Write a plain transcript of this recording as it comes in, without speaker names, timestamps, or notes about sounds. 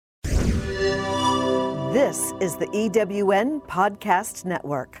This is the EWN Podcast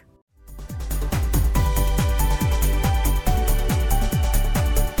Network.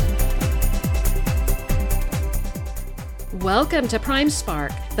 Welcome to Prime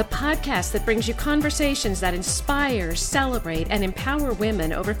Spark, the podcast that brings you conversations that inspire, celebrate, and empower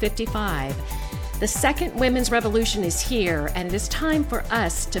women over 55. The second women's revolution is here, and it is time for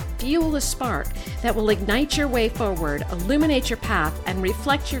us to fuel a spark that will ignite your way forward, illuminate your path, and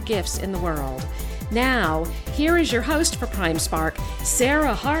reflect your gifts in the world. Now, here is your host for Prime Spark,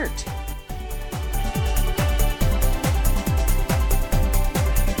 Sarah Hart.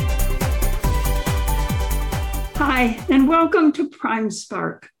 Hi, and welcome to Prime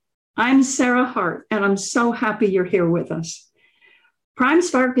Spark. I'm Sarah Hart, and I'm so happy you're here with us. Prime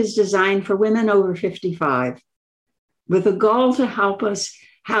Spark is designed for women over 55, with a goal to help us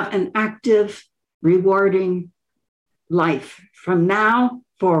have an active, rewarding life from now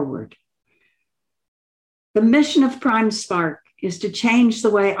forward. The mission of Prime Spark is to change the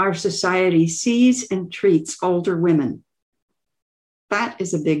way our society sees and treats older women. That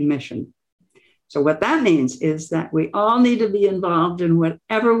is a big mission. So what that means is that we all need to be involved in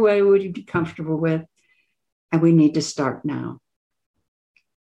whatever way we'd be comfortable with, and we need to start now.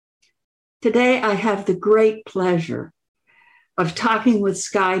 Today, I have the great pleasure of talking with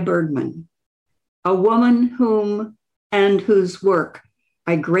Skye Bergman, a woman whose work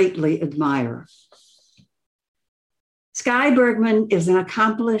I greatly admire. Skye Bergman is an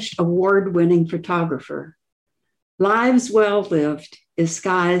accomplished, award-winning photographer. Lives Well Lived is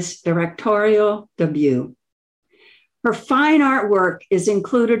Skye's directorial debut. Her fine artwork is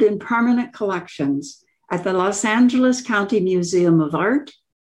included in permanent collections at the Los Angeles County Museum of Art,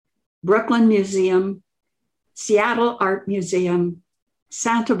 Brooklyn Museum, Seattle Art Museum,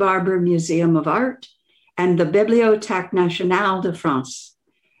 Santa Barbara Museum of Art, and the Bibliothèque Nationale de France.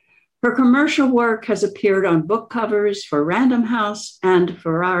 Her commercial work has appeared on book covers for Random House and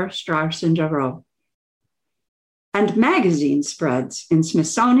Farrar, Straus and Giroux, and magazine spreads in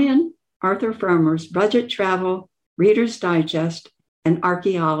Smithsonian, Arthur Farmer's Budget Travel, Reader's Digest, and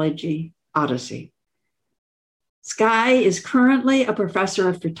Archaeology Odyssey. Skye is currently a professor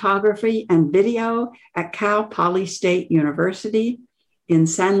of photography and video at Cal Poly State University in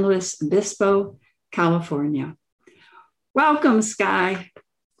San Luis Obispo, California. Welcome, Skye.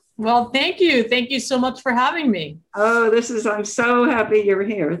 Well, thank you. Thank you so much for having me. Oh, I'm so happy you're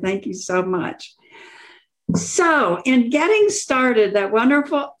here. Thank you so much. So in getting started, that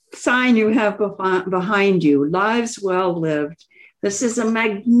wonderful sign you have behind you, Lives Well Lived. This is a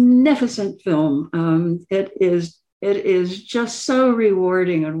magnificent film. It is just so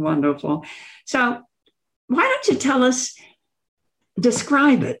rewarding and wonderful. So why don't you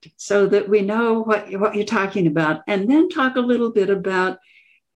describe it so that we know what you're talking about, and then talk a little bit about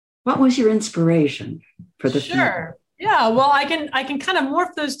what was your inspiration for the film? Sure. Yeah, well, I can kind of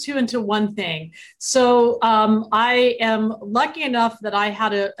morph those two into one thing. So I am lucky enough that I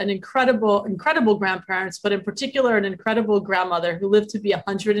had an incredible grandparents, but in particular, an incredible grandmother who lived to be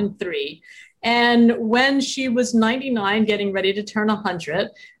 103. And when she was 99, getting ready to turn 100,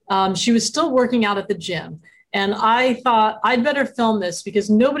 she was still working out at the gym. And I thought I'd better film this because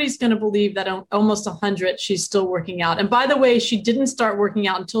nobody's going to believe that almost 100, she's still working out. And by the way, she didn't start working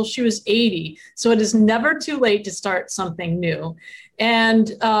out until she was 80. So it is never too late to start something new. And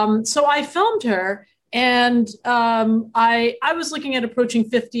so I filmed her, and I was looking at approaching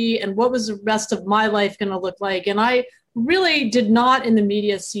 50 and what was the rest of my life going to look like. And I really did not in the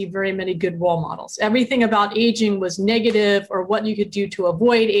media see very many good role models. Everything about aging was negative or what you could do to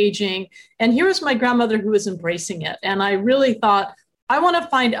avoid aging. And here was my grandmother who was embracing it. And I really thought, I want to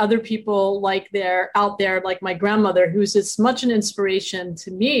find other people out there like my grandmother, who's as much an inspiration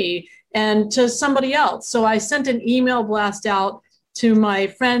to me and to somebody else. So I sent an email blast out to my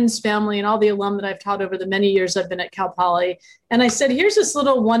friends, family, and all the alum that I've taught over the many years I've been at Cal Poly. And I said, here's this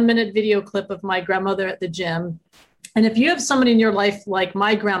little 1-minute video clip of my grandmother at the gym. And if you have somebody in your life like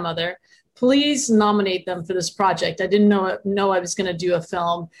my grandmother, please nominate them for this project. I didn't know I was going to do a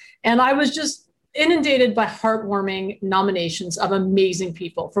film. And I was just inundated by heartwarming nominations of amazing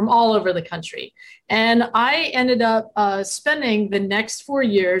people from all over the country. And I ended up spending the next 4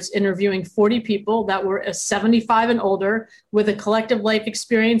 years interviewing 40 people that were 75 and older with a collective life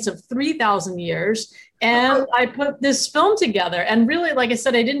experience of 3,000 years. And I put this film together. And really, like I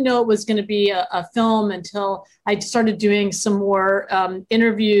said, I didn't know it was going to be a film until I started doing some more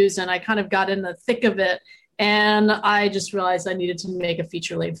interviews, and I kind of got in the thick of it. And I just realized I needed to make a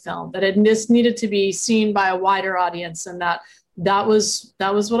feature-length film, that it just needed to be seen by a wider audience. And that was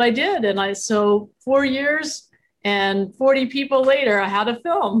what I did. And so 4 years, And 40 people later, I had a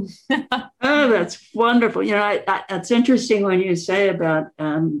film. Oh, that's wonderful. That's interesting when you say about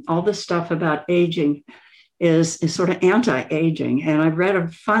all the stuff about aging is sort of anti-aging. And I read a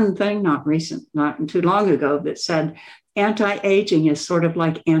fun thing not too long ago that said anti-aging is sort of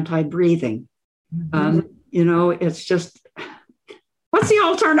like anti-breathing. Mm-hmm. It's just, what's the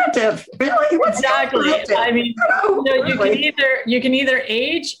alternative? Really? What's exactly. The alternative? I mean, really? you can either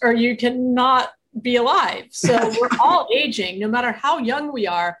age or you cannot be alive. So we're all aging, no matter how young we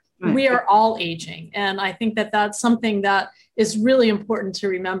are. Right. We are all aging. And I think that that's something that is really important to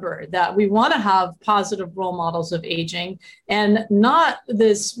remember, that we want to have positive role models of aging and not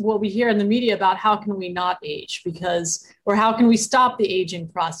this, what we hear in the media about how can we not age or how can we stop the aging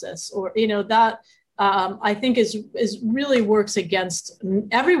process, or, that I think is really works against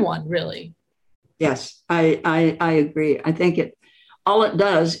everyone, really. Yes, I agree. I think all it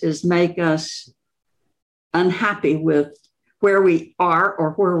does is make us unhappy with where we are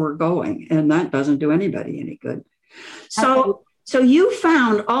or where we're going. And that doesn't do anybody any good. So you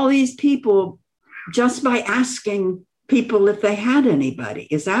found all these people just by asking people if they had anybody.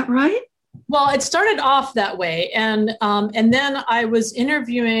 Is that right? Well, it started off that way. And then I was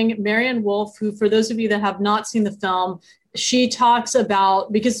interviewing Marianne Wolf, who, for those of you that have not seen the film, she talks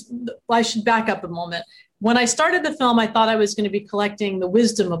about, because I should back up a moment. When I started the film, I thought I was going to be collecting the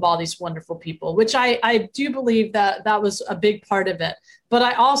wisdom of all these wonderful people, which I do believe that was a big part of it. But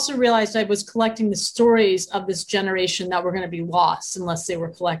I also realized I was collecting the stories of this generation that were going to be lost unless they were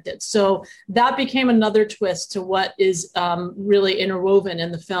collected. So that became another twist to what is really interwoven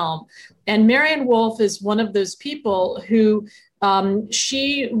in the film. And Marianne Wolf is one of those people who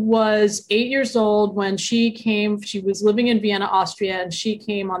she was 8 years old when she came. She was living in Vienna, Austria, and she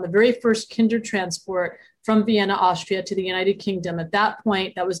came on the very first Kindertransport from Vienna, Austria to the United Kingdom. At that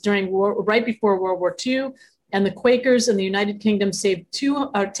point, that was right before World War II, and the Quakers in the United Kingdom saved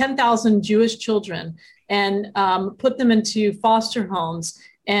 10,000 Jewish children and put them into foster homes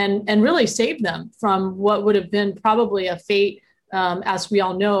and really saved them from what would have been probably a fate. As we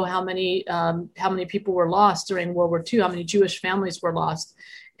all know, how many people were lost during World War II, how many Jewish families were lost.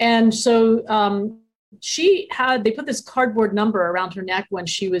 And so they put this cardboard number around her neck when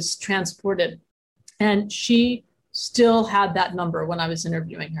she was transported. And she still had that number when I was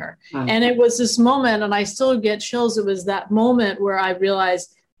interviewing her. Mm-hmm. And it was this moment, and I still get chills. It was that moment where I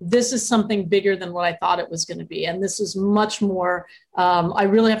realized this is something bigger than what I thought it was going to be. And this is much more, I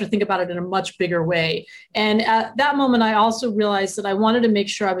really have to think about it in a much bigger way. And at that moment, I also realized that I wanted to make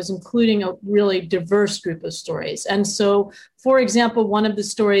sure I was including a really diverse group of stories. And so, for example, one of the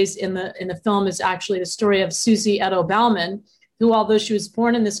stories in the film is actually the story of Susie Edo Bauman, who, although she was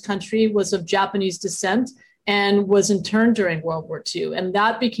born in this country, was of Japanese descent and was interned during World War II. And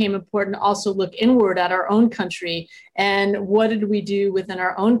that became important to also look inward at our own country and what did we do within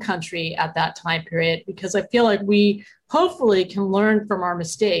our own country at that time period, because I feel like we hopefully can learn from our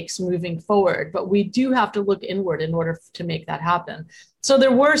mistakes moving forward, but we do have to look inward in order to make that happen. So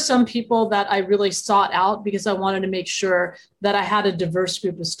there were some people that I really sought out because I wanted to make sure that I had a diverse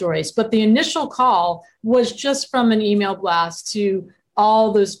group of stories. But the initial call was just from an email blast to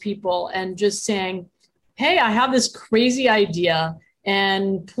all those people and just saying, hey, I have this crazy idea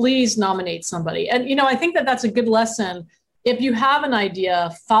and please nominate somebody. And, I think that that's a good lesson. If you have an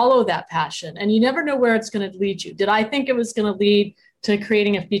idea, follow that passion, and you never know where it's going to lead you. Did I think it was going to lead to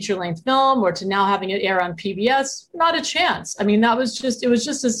creating a feature-length film or to now having it air on PBS? Not a chance. I mean, it was just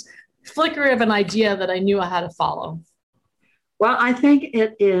this flicker of an idea that I knew I had to follow. Well, I think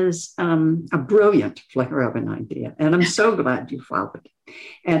it is a brilliant flicker of an idea, and I'm so glad you followed it.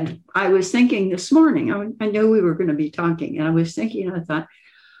 And I was thinking this morning, I knew we were going to be talking, and I was thinking, I thought,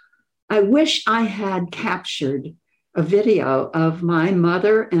 I wish I had captured a video of my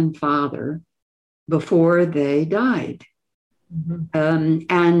mother and father before they died. Mm-hmm.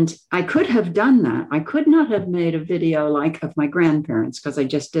 And I could have done that. I could not have made a video like of my grandparents because I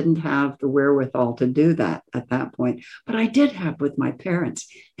just didn't have the wherewithal to do that at that point. But I did have with my parents,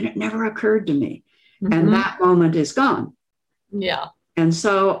 and it never occurred to me. Mm-hmm. And that moment is gone. Yeah. And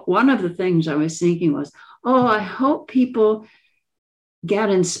so one of the things I was thinking was, I hope people get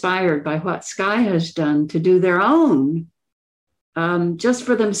inspired by what Sky has done to do their own, just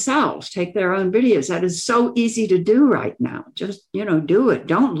for themselves, take their own videos. That is so easy to do right now. Just, do it.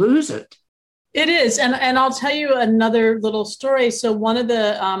 Don't lose it. It is. And I'll tell you another little story. So one of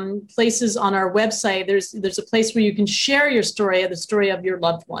the places on our website, there's a place where you can share your story, the story of your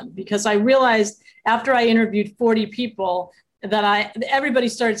loved one, because I realized after I interviewed 40 people, that everybody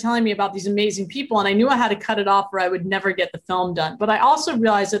started telling me about these amazing people, and I knew I had to cut it off or I would never get the film done. But I also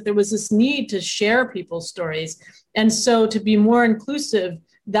realized that there was this need to share people's stories. And so to be more inclusive,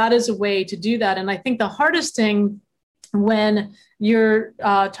 that is a way to do that. And I think the hardest thing when you're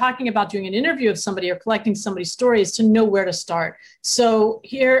talking about doing an interview of somebody or collecting somebody's story is to know where to start. So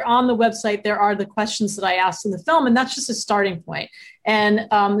here on the website, there are the questions that I asked in the film, and that's just a starting point. And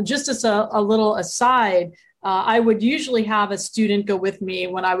just as a little aside, I would usually have a student go with me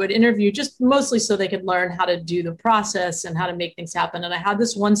when I would interview, just mostly so they could learn how to do the process and how to make things happen. And I had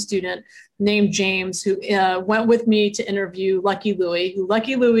this one student named James who went with me to interview Lucky Louie, who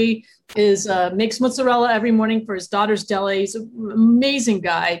Lucky Louie is makes mozzarella every morning for his daughter's deli. He's an amazing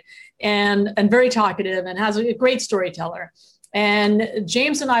guy and very talkative and has a great storyteller. And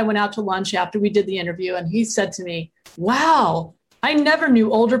James and I went out to lunch after we did the interview, and he said to me, "Wow, I never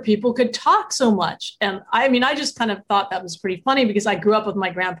knew older people could talk so much." And I mean, I just kind of thought that was pretty funny because I grew up with my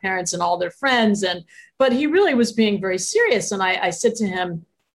grandparents and all their friends. But he really was being very serious. And I said to him,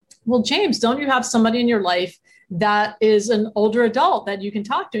 "Well, James, don't you have somebody in your life that is an older adult that you can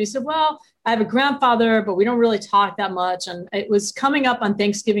talk to?" He said, "Well, I have a grandfather, but we don't really talk that much." And it was coming up on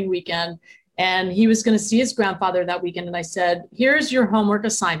Thanksgiving weekend, and he was going to see his grandfather that weekend. And I said, "Here's your homework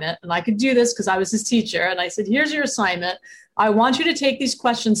assignment." And I could do this because I was his teacher. And I said, "Here's your assignment. I want you to take these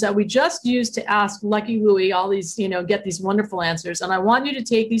questions that we just used to ask Lucky Louie, all these, get these wonderful answers. And I want you to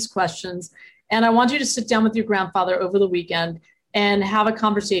take these questions, and I want you to sit down with your grandfather over the weekend and have a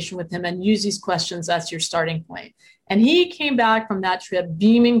conversation with him and use these questions as your starting point." And he came back from that trip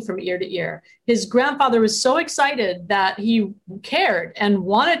beaming from ear to ear. His grandfather was so excited that he cared and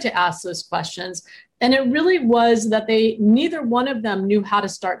wanted to ask those questions. And it really was that neither one of them knew how to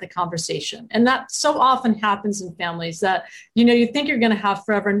start the conversation. And that so often happens in families that, you think you're going to have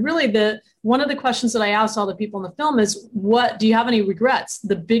forever. And really one of the questions that I asked all the people in the film is, do you have any regrets?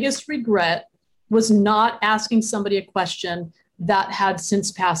 The biggest regret was not asking somebody a question that had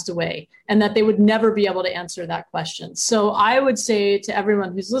since passed away and that they would never be able to answer that question. So I would say to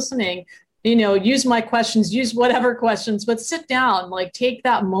everyone who's listening, use my questions, use whatever questions, but sit down, take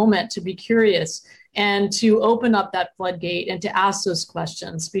that moment to be curious and to open up that floodgate and to ask those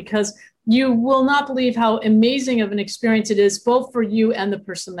questions, because you will not believe how amazing of an experience it is, both for you and the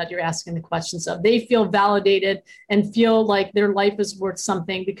person that you're asking the questions of. They feel validated and feel like their life is worth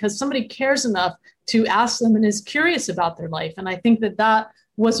something because somebody cares enough to ask them and is curious about their life. And I think that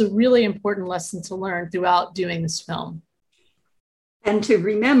was a really important lesson to learn throughout doing this film. And to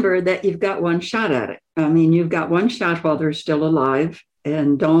remember that you've got one shot at it. I mean, you've got one shot while they're still alive,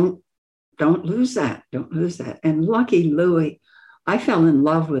 and don't lose that. Don't lose that. And Lucky Louie, I fell in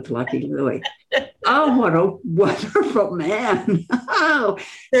love with Lucky Louie. Oh, what a wonderful man. Oh,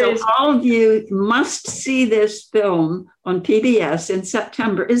 so all of you must see this film on PBS in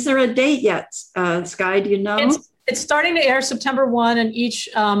September. Is there a date yet, Sky? Do you know? It's starting to air September 1, and each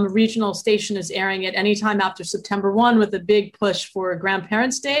regional station is airing it anytime after September 1 with a big push for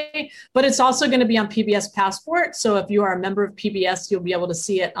Grandparents' Day. But it's also going to be on PBS Passport. So if you are a member of PBS, you'll be able to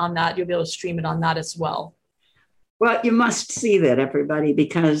see it on that. You'll be able to stream it on that as well. Well, you must see that, everybody,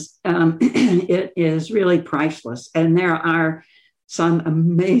 because it is really priceless. And there are some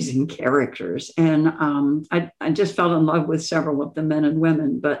amazing characters. And I just fell in love with several of the men and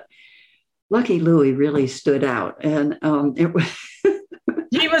women, but Lucky Louie really stood out. And it was...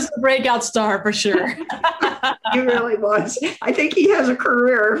 He was the breakout star for sure. He really was. I think he has a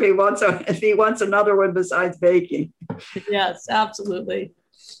career if he wants another one besides baking. Yes, absolutely.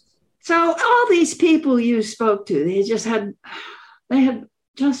 So all these people you spoke to, they had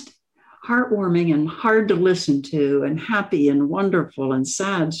just heartwarming and hard to listen to and happy and wonderful and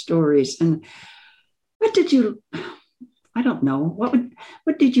sad stories. And what did you, I don't know,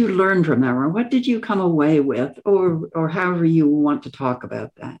 what did you learn from them, or what did you come away with, or however you want to talk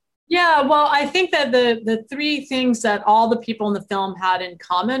about that? Yeah, well, I think that the three things that all the people in the film had in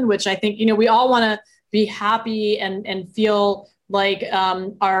common, which I think, we all want to be happy and feel like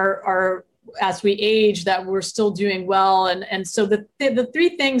our as we age that we're still doing well. And so the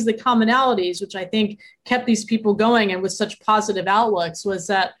three things, the commonalities, which I think kept these people going and with such positive outlooks, was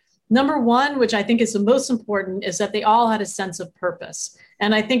that number one, which I think is the most important, is that they all had a sense of purpose.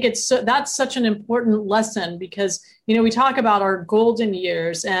 And I think that's such an important lesson because, we talk about our golden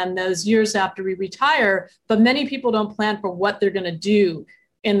years and those years after we retire, but many people don't plan for what they're going to do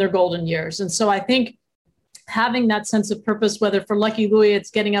in their golden years. And so I think having that sense of purpose, whether for Lucky Louie,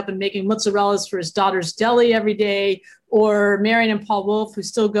 it's getting up and making mozzarellas for his daughter's deli every day, or Marion and Paul Wolf, who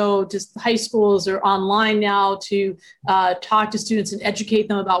still go to high schools or online now to talk to students and educate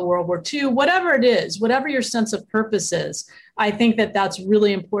them about World War II, whatever it is, whatever your sense of purpose is, I think that that's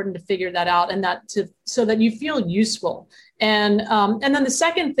really important to figure that out, and so that you feel useful. And then the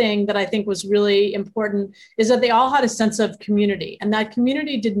second thing that I think was really important is that they all had a sense of community, and that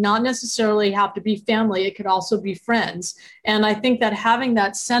community did not necessarily have to be family. It could also be friends. And I think that having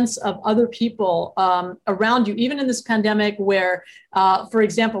that sense of other people around you, even in this pandemic where, for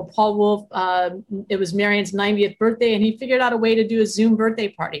example, Paul Wolf, it was Marion's 90th birthday, and he figured out a way to do a Zoom birthday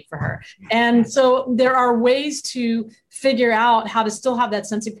party for her. And so there are ways to figure out how to still have that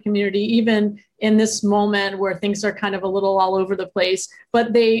sense of community, even in this moment where things are kind of a little all over the place.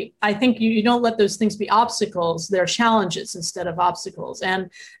 But I think you don't let those things be obstacles. They're challenges instead of obstacles. And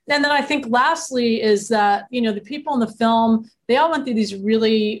then I think lastly is that, the people in the film, they all went through these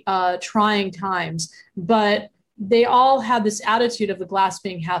really trying times, but they all had this attitude of the glass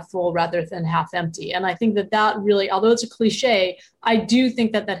being half full rather than half empty. And I think that really, although it's a cliche, I do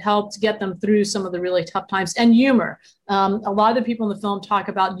think that helped get them through some of the really tough times. And humor. A lot of the people in the film talk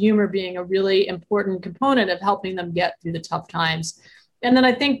about humor being a really important component of helping them get through the tough times. And then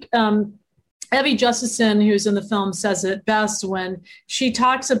I think Evie Justison, who's in the film, says it best when she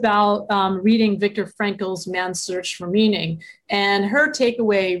talks about reading Viktor Frankl's Man's Search for Meaning. And her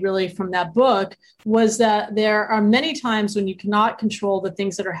takeaway really from that book was that there are many times when you cannot control the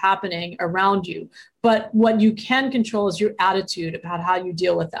things that are happening around you, but what you can control is your attitude about how you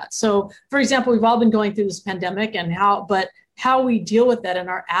deal with that. So, for example, we've all been going through this pandemic, and how we deal with that and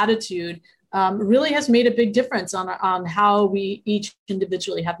our attitude really has made a big difference on how we each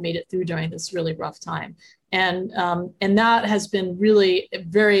individually have made it through during this really rough time. And that has been really a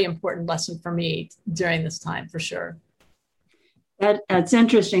very important lesson for me during this time, for sure. That's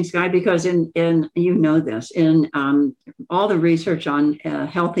interesting, Sky, because in all the research on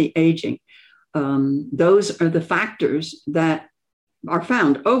healthy aging, those are the factors that are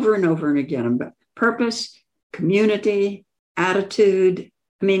found over and over and again: purpose, community, attitude.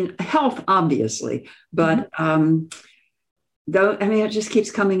 I mean, health, obviously, but it just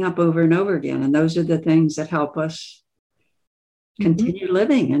keeps coming up over and over again. And those are the things that help us continue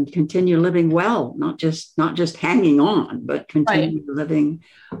living and continue living well, not just hanging on, but continue living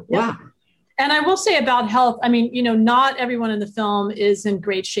well. And I will say about health, not everyone in the film is in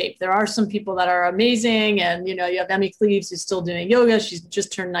great shape. There are some people that are amazing. And, you have Emmy Cleaves, who's still doing yoga. She's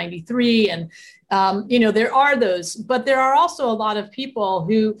just turned 93. And, there are those. But there are also a lot of people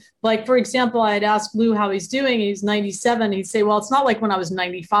who, like, for example, I had asked Lou how he's doing. He's 97. He'd say, well, it's not like when I was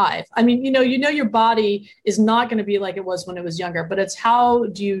 95. Your body is not going to be like it was when it was younger. But it's how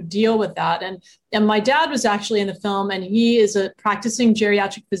do you deal with that? And my dad was actually in the film, and he is a practicing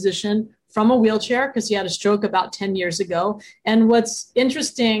geriatric physician from a wheelchair because he had a stroke about 10 years ago. And what's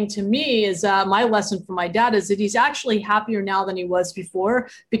interesting to me is my lesson from my dad is that he's actually happier now than he was before,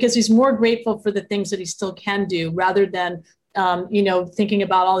 because he's more grateful for the things that he still can do rather than, thinking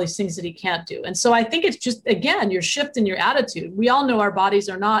about all these things that he can't do. And so I think it's just, again, your shift in your attitude. We all know our bodies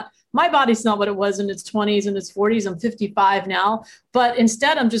are not, my body's not what it was in its 20s and its 40s. I'm 55 now, but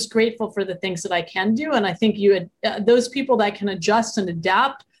instead I'm just grateful for the things that I can do. And I think those people that can adjust and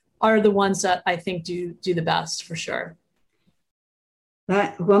adapt are the ones that I think do the best, for sure.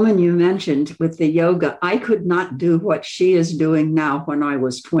 That woman you mentioned with the yoga, I could not do what she is doing now when I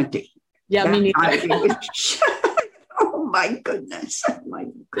was 20. Yeah, me neither. Oh my goodness.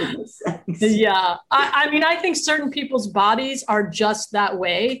 Yeah. I think certain people's bodies are just that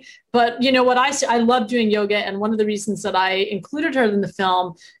way. But you know what I love doing yoga. And one of the reasons that I included her in the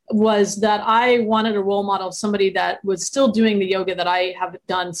film was that I wanted a role model of somebody that was still doing the yoga that I have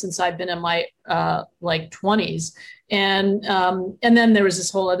done since I've been in my 20s. And then there was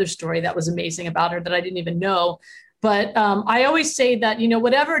this whole other story that was amazing about her that I didn't even know. But I always say that,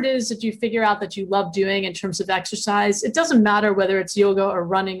 whatever it is that you figure out that you love doing in terms of exercise, it doesn't matter whether it's yoga or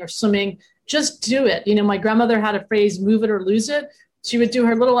running or swimming, just do it. My grandmother had a phrase, move it or lose it. She would do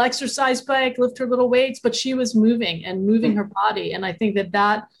her little exercise bike, lift her little weights, but she was moving her body. And I think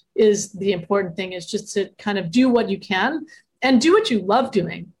that is the important thing, is just to kind of do what you can and do what you love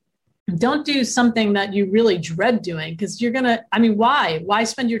doing. Don't do something that you really dread doing, because you're going to, why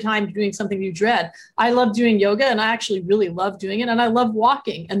spend your time doing something you dread? I love doing yoga, and I actually really love doing it. And I love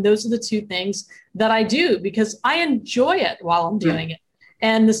walking. And those are the two things that I do because I enjoy it while I'm doing it.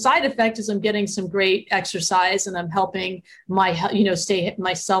 And the side effect is I'm getting some great exercise, and I'm helping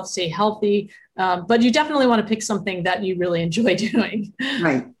stay healthy. But you definitely want to pick something that you really enjoy doing.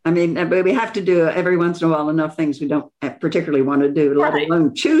 Right. I mean, but we have to do every once in a while enough things we don't particularly want to do, let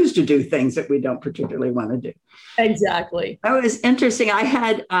alone choose to do things that we don't particularly want to do. Exactly. That was interesting. I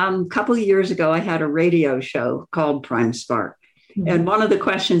had a couple of years ago, I had a radio show called Prime Spark. Mm-hmm. And one of the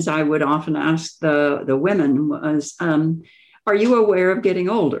questions I would often ask the women was, are you aware of getting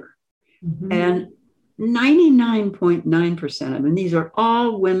older? Mm-hmm. And 99.9% of them, these are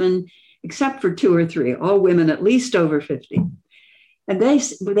all women, except for 2 or 3, all women at least over 50. And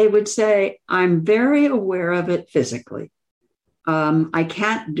they would say, I'm very aware of it physically. I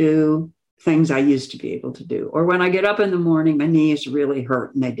can't do things I used to be able to do. Or when I get up in the morning, my knees really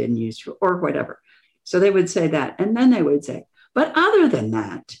hurt and they didn't used to, or whatever. So they would say that. And then they would say, but other than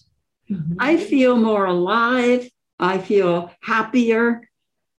that, mm-hmm. I feel more alive. I feel happier.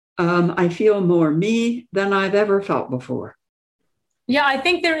 I feel more me than I've ever felt before. Yeah, I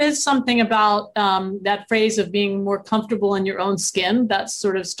think there is something about that phrase of being more comfortable in your own skin that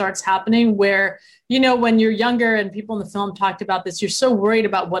sort of starts happening where, when you're younger, and people in the film talked about this, you're so worried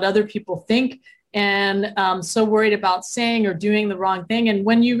about what other people think and so worried about saying or doing the wrong thing. And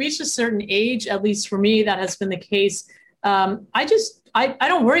when you reach a certain age, at least for me, that has been the case. I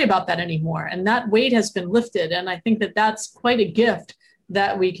don't worry about that anymore. And that weight has been lifted. And I think that that's quite a gift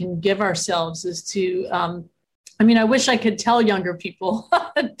that we can give ourselves, is to, I wish I could tell younger people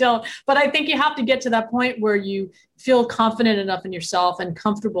don't, but I think you have to get to that point where you feel confident enough in yourself and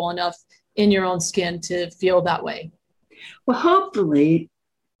comfortable enough in your own skin to feel that way. Well, hopefully,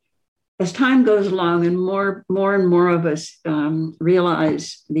 as time goes along and more and more of us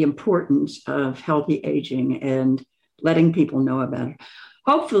realize the importance of healthy aging and letting people know about it,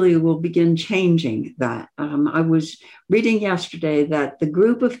 hopefully we'll begin changing that. I was reading yesterday that the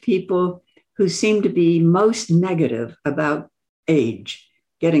group of people who seem to be most negative about age,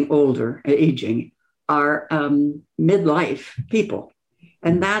 getting older, aging, are midlife people.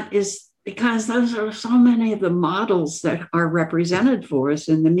 And that is because those are so many of the models that are represented for us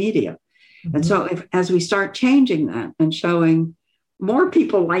in the media. Mm-hmm. And so as we start changing that and showing more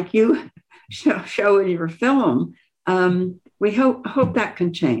people like you show in your film, we hope that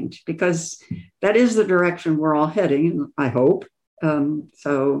can change, because that is the direction we're all heading, I hope.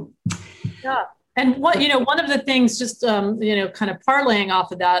 Yeah. And one of the things, just, kind of parlaying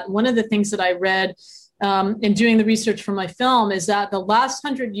off of that, one of the things that I read in doing the research for my film is that the last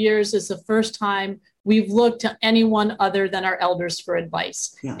 100 years is the first time we've looked to anyone other than our elders for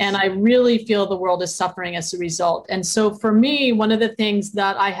advice. Yes. And I really feel the world is suffering as a result. And so for me, one of the things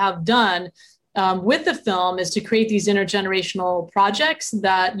that I have done with the film is to create these intergenerational projects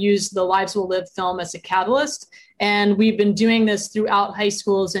that use the Lives Will Live film as a catalyst. And we've been doing this throughout high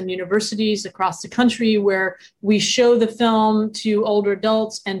schools and universities across the country, where we show the film to older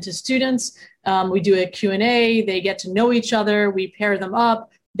adults and to students. We do a Q&A. They get to know each other. We pair them up.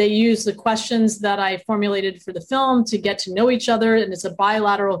 They use the questions that I formulated for the film to get to know each other, and it's a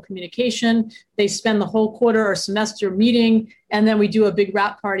bilateral communication. They spend the whole quarter or semester meeting, and then we do a big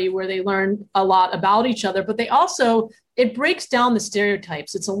wrap party where they learn a lot about each other. But it breaks down the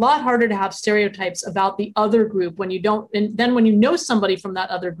stereotypes. It's a lot harder to have stereotypes about the other group when you don't, and then when you know somebody from that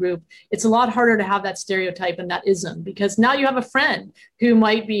other group, it's a lot harder to have that stereotype and that ism, because now you have a friend who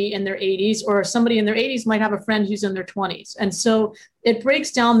might be in their 80s, or somebody in their 80s might have a friend who's in their 20s. And so it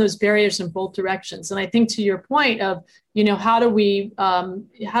breaks down those barriers in both directions. And I think to your point of, how do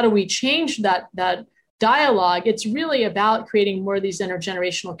we change that dialogue? It's really about creating more of these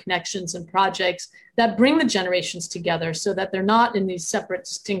intergenerational connections and projects that bring the generations together, so that they're not in these separate,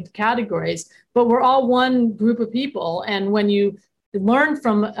 distinct categories, but we're all one group of people. And when you learn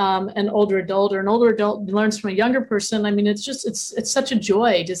from an older adult, or an older adult learns from a younger person, it's such a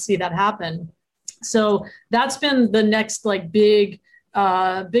joy to see that happen. So that's been the next big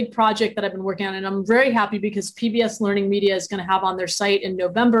project that I've been working on. And I'm very happy because PBS Learning Media is going to have on their site in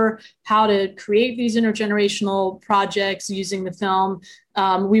November how to create these intergenerational projects using the film.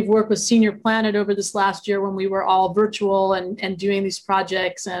 We've worked with Senior Planet over this last year when we were all virtual and doing these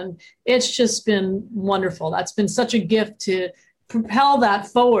projects. And it's just been wonderful. That's been such a gift to propel that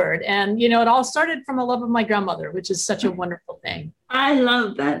forward. And, it all started from a love of my grandmother, which is such a wonderful thing. I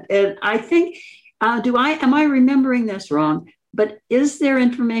love that. And I think, am I remembering this wrong? But is there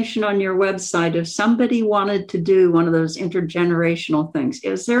information on your website if somebody wanted to do one of those intergenerational things?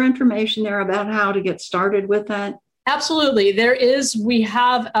 Is there information there about how to get started with that? Absolutely. We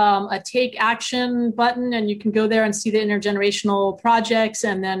have a take action button, and you can go there and see the intergenerational projects.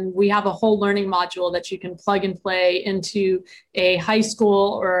 And then we have a whole learning module that you can plug and play into a high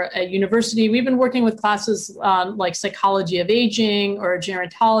school or a university. We've been working with classes like psychology of aging or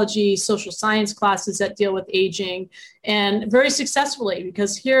gerontology, social science classes that deal with aging, and very successfully,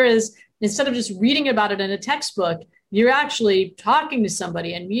 because here is, instead of just reading about it in a textbook, you're actually talking to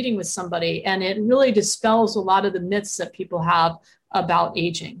somebody and meeting with somebody, and it really dispels a lot of the myths that people have about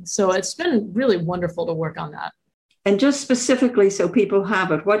aging. So it's been really wonderful to work on that. And just specifically so people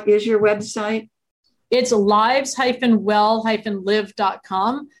have it, what is your website? It's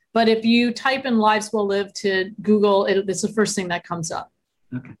lives-well-live.com. But if you type in Lives Well Live to Google, it's the first thing that comes up.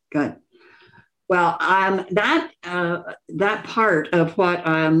 Okay, good. Well, that part of what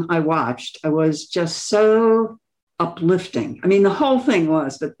I watched, I was just so uplifting. I mean, the whole thing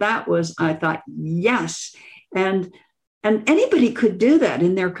was, but that was, I thought, yes. And anybody could do that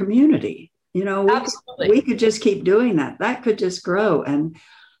in their community. You know, we could just keep doing that. That could just grow. And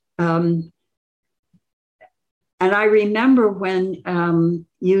I remember when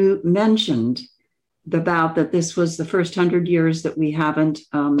you mentioned about that this was the first 100 years that we haven't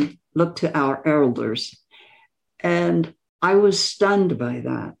looked to our elders. And I was stunned by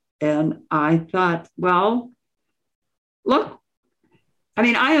that. And I thought, well, look, I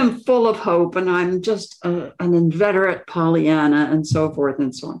mean, I am full of hope, and I'm just an inveterate Pollyanna and so forth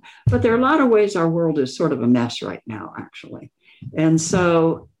and so on. But there are a lot of ways our world is sort of a mess right now, actually. And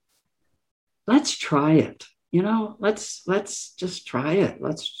so let's try it. You know, let's just try it.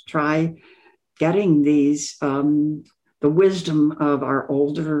 Let's try getting these, the wisdom of our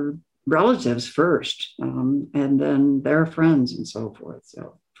older relatives first, and then their friends and so forth.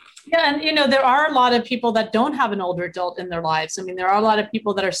 So. Yeah, and there are a lot of people that don't have an older adult in their lives. I mean, there are a lot of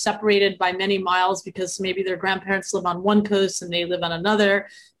people that are separated by many miles because maybe their grandparents live on one coast and they live on another.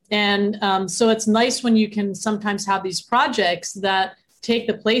 And so it's nice when you can sometimes have these projects that take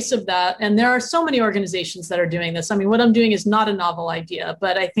the place of that. And there are so many organizations that are doing this. I mean, what I'm doing is not a novel idea,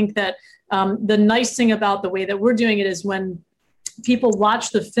 but I think that the nice thing about the way that we're doing it is when people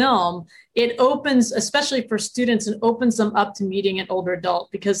watch the film, it opens, especially for students, and opens them up to meeting an older adult,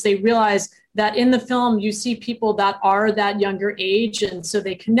 because they realize that in the film, you see people that are that younger age. And so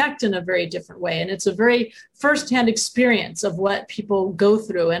they connect in a very different way. And it's a very firsthand experience of what people go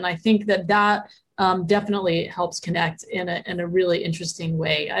through. And I think that definitely helps connect in a really interesting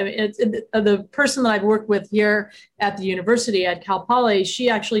way. I mean, the person that I've worked with here at the university at Cal Poly, she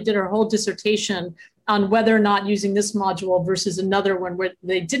actually did her whole dissertation on whether or not using this module versus another one where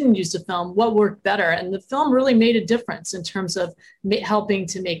they didn't use the film, what worked better. And the film really made a difference in terms of helping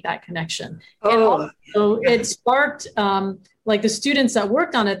to make that connection. And also it sparked, like the students that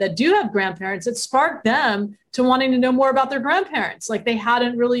worked on it that do have grandparents, it sparked them to wanting to know more about their grandparents. Like they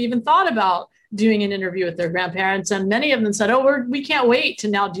hadn't really even thought about doing an interview with their grandparents. And many of them said, we can't wait to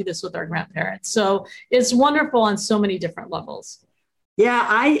now do this with our grandparents. So it's wonderful on so many different levels. Yeah,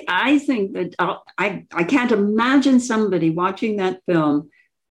 I think that I can't imagine somebody watching that film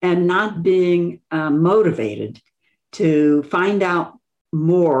and not being motivated to find out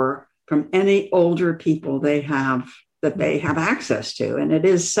more from any older people that they have access to. And it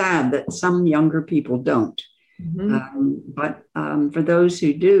is sad that some younger people don't. Mm-hmm. But for those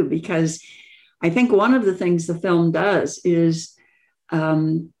who do, because I think one of the things the film does is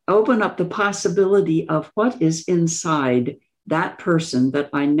open up the possibility of what is inside that person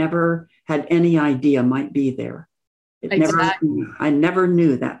that I never had any idea might be there. I never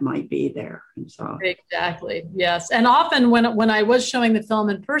knew that might be there. And so exactly. Yes. And often when I was showing the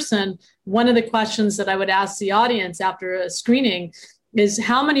film in person, one of the questions that I would ask the audience after a screening is,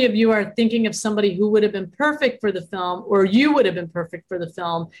 how many of you are thinking of somebody who would have been perfect for the film, or you would have been perfect for the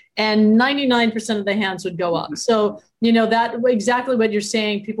film? And 99% of the hands would go up. So, that exactly what you're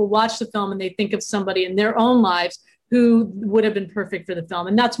saying, people watch the film and they think of somebody in their own lives who would have been perfect for the film.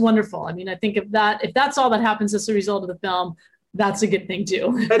 And that's wonderful. I mean, I think if that's all that happens as a result of the film, that's a good thing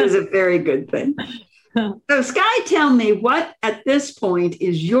too. That is a very good thing. So Sky, tell me, what at this point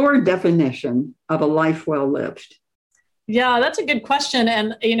is your definition of a life well lived? Yeah, that's a good question.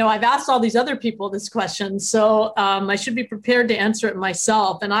 And, I've asked all these other people this question, so I should be prepared to answer it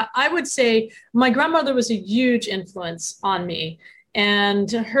myself. And I would say my grandmother was a huge influence on me. And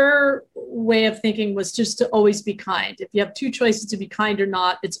her way of thinking was just to always be kind. If you have two choices, to be kind or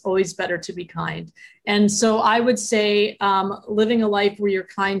not, it's always better to be kind. And so I would say living a life where you're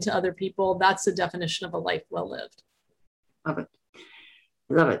kind to other people, that's the definition of a life well lived. Love it.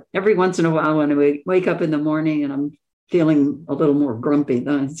 Love it. Every once in a while when I wake up in the morning and I'm feeling a little more grumpy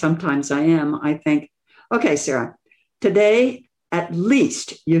than sometimes I am, I think, okay, Sarah, today, at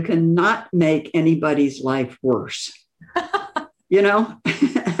least you cannot make anybody's life worse. You know,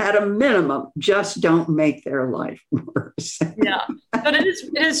 at a minimum, just don't make their life worse. Yeah, but it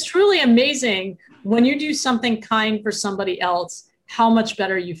is truly amazing when you do something kind for somebody else, how much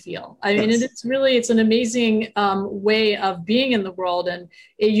better you feel. I mean, it's an amazing way of being in the world. And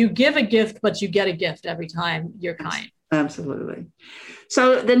you give a gift, but you get a gift every time you're kind. Absolutely.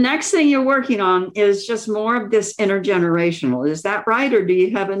 So the next thing you're working on is just more of this intergenerational. Is that right? Or do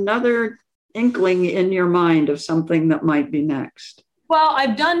you have another inkling in your mind of something that might be next? Well,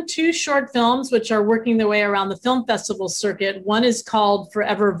 I've done 2 short films, which are working their way around the film festival circuit. One is called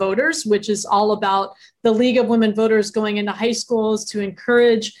Forever Voters, which is all about the League of Women Voters going into high schools to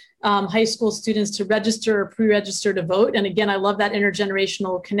encourage high school students to register or pre-register to vote. And again, I love that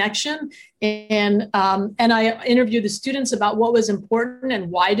intergenerational connection. And I interviewed the students about what was important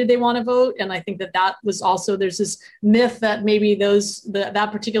and why did they want to vote. And I think that was also, there's this myth that maybe that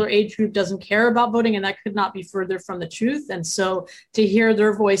particular age group doesn't care about voting, and that could not be further from the truth. And so to hear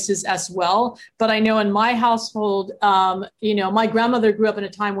their voices as well. But I know in my household, my grandmother grew up in a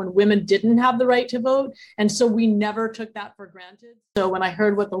time when women didn't have the right to vote. And so we never took that for granted. So when I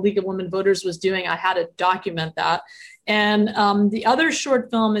heard what the League of Women Voters was doing, I had to document that. And the other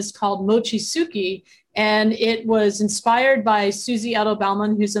short film is called Mochisuki, and it was inspired by Susie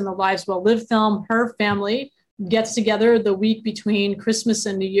Edelbauman, who's in the Lives Well Lived film. Her family gets together the week between Christmas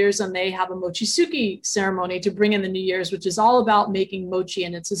and New Year's, and they have a mochisuki ceremony to bring in the New Year's, which is all about making mochi.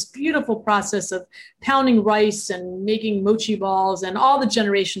 And it's this beautiful process of pounding rice and making mochi balls, and all the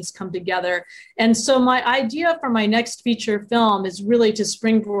generations come together. And so my idea for my next feature film is really to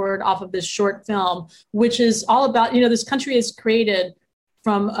springboard off of this short film, which is all about, this country is created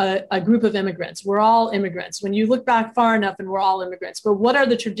from a group of immigrants. We're all immigrants. When you look back far enough, and we're all immigrants, but what are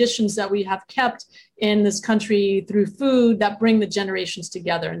the traditions that we have kept in this country through food that bring the generations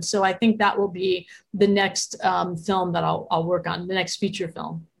together? And so I think that will be the next film that I'll work on, the next feature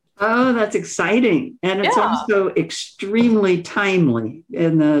film. Oh, that's exciting. And it's also extremely timely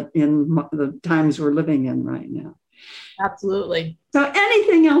in the times we're living in right now. Absolutely. So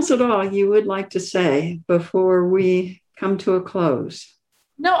anything else at all you would like to say before we come to a close?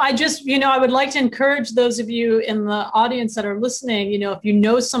 No, I just, I would like to encourage those of you in the audience that are listening, if you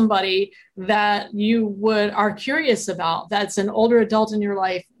know somebody that you are curious about, that's an older adult in your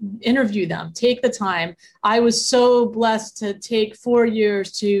life, interview them, take the time. I was so blessed to take 4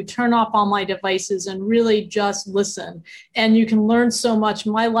 years to turn off all my devices and really just listen. And you can learn so much.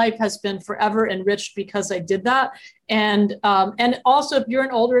 My life has been forever enriched because I did that. And also, if you're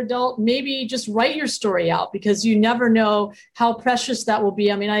an older adult, maybe just write your story out, because you never know how precious that will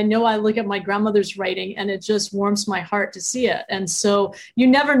be. I mean, I know I look at my grandmother's writing and it just warms my heart to see it. And so you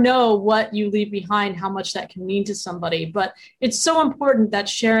never know what you leave behind, how much that can mean to somebody. But it's so important, that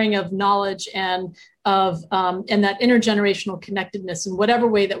sharing of knowledge and that intergenerational connectedness in whatever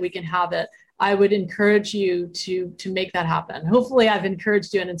way that we can have it. I would encourage you to make that happen. Hopefully I've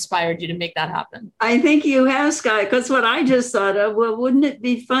encouraged you and inspired you to make that happen. I think you have, Sky, because what I just thought of, well, wouldn't it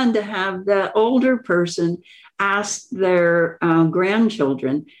be fun to have the older person ask their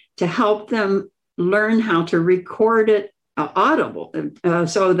grandchildren to help them learn how to record it audible,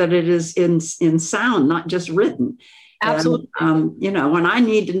 so that it is in sound, not just written. Absolutely. And, when I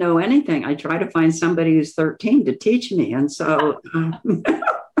need to know anything, I try to find somebody who's 13 to teach me. And so...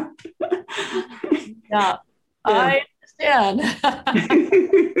 Yeah, I understand.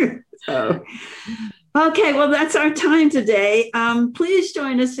 Okay, well, that's our time today. Please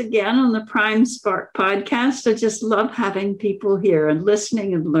join us again on the Prime Spark podcast. I just love having people here and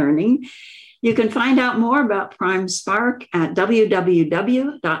listening and learning. You can find out more about Prime Spark at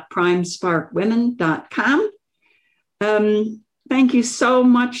www.primesparkwomen.com. Thank you so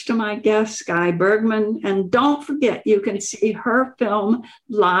much to my guest, Sky Bergman. And don't forget, you can see her film,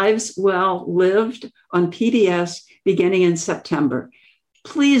 Lives Well Lived, on PBS beginning in September.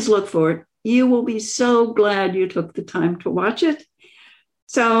 Please look for it. You will be so glad you took the time to watch it.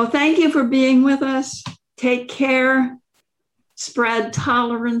 So thank you for being with us. Take care. Spread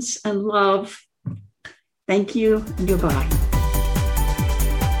tolerance and love. Thank you and goodbye.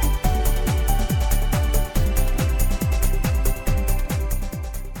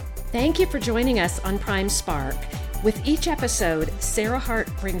 Thank you for joining us on Prime Spark. With each episode, Sarah Hart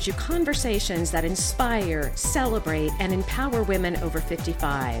brings you conversations that inspire, celebrate, and empower women over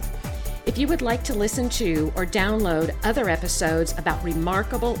 55. If you would like to listen to or download other episodes about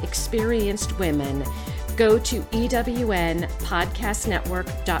remarkable, experienced women, go to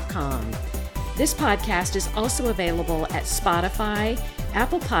ewnpodcastnetwork.com. This podcast is also available at Spotify,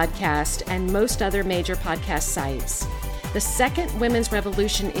 Apple Podcast, and most other major podcast sites. The second women's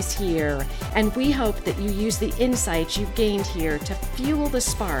revolution is here, and we hope that you use the insights you've gained here to fuel the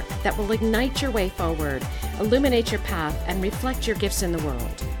spark that will ignite your way forward, illuminate your path, and reflect your gifts in the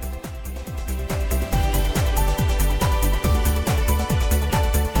world.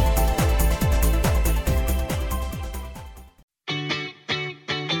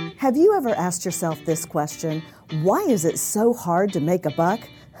 Have you ever asked yourself this question? Why is it so hard to make a buck?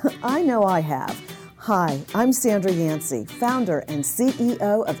 I know I have. Hi, I'm Sandra Yancey, founder and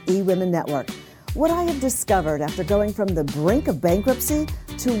CEO of eWomen Network. What I have discovered after going from the brink of bankruptcy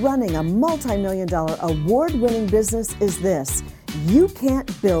to running a multi-million-dollar award-winning business is this. You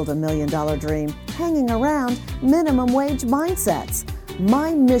can't build $1 million dream hanging around minimum wage mindsets.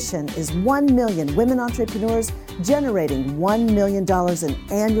 My mission is 1 million women entrepreneurs generating $1 million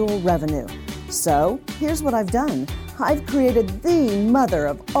in annual revenue. So here's what I've done. I've created the mother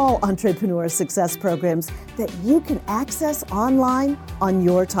of all entrepreneur success programs that you can access online on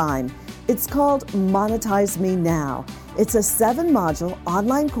your time. It's called Monetize Me Now. It's a 7-module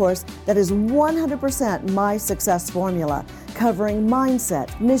online course that is 100% my success formula, covering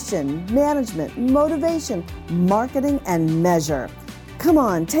mindset, mission, management, motivation, marketing, and measure. Come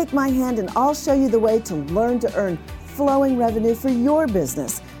on, take my hand and I'll show you the way to learn to earn flowing revenue for your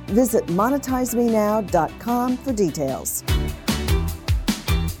business. Visit monetizemenow.com for details.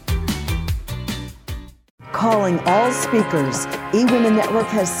 Calling all speakers, eWomen Network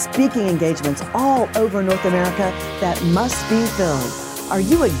has speaking engagements all over North America that must be filled. Are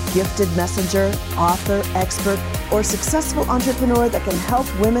you a gifted messenger, author, expert, or successful entrepreneur that can help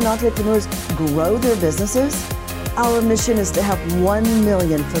women entrepreneurs grow their businesses? Our mission is to help 1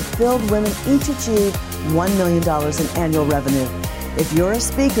 million fulfilled women each achieve $1 million in annual revenue. If you're a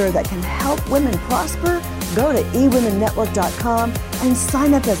speaker that can help women prosper, go to eWomenNetwork.com and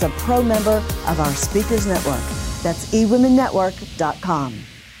sign up as a pro member of our Speakers Network. That's eWomenNetwork.com.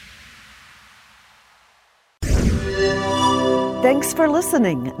 Thanks for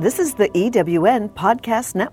listening. This is the EWN Podcast Network.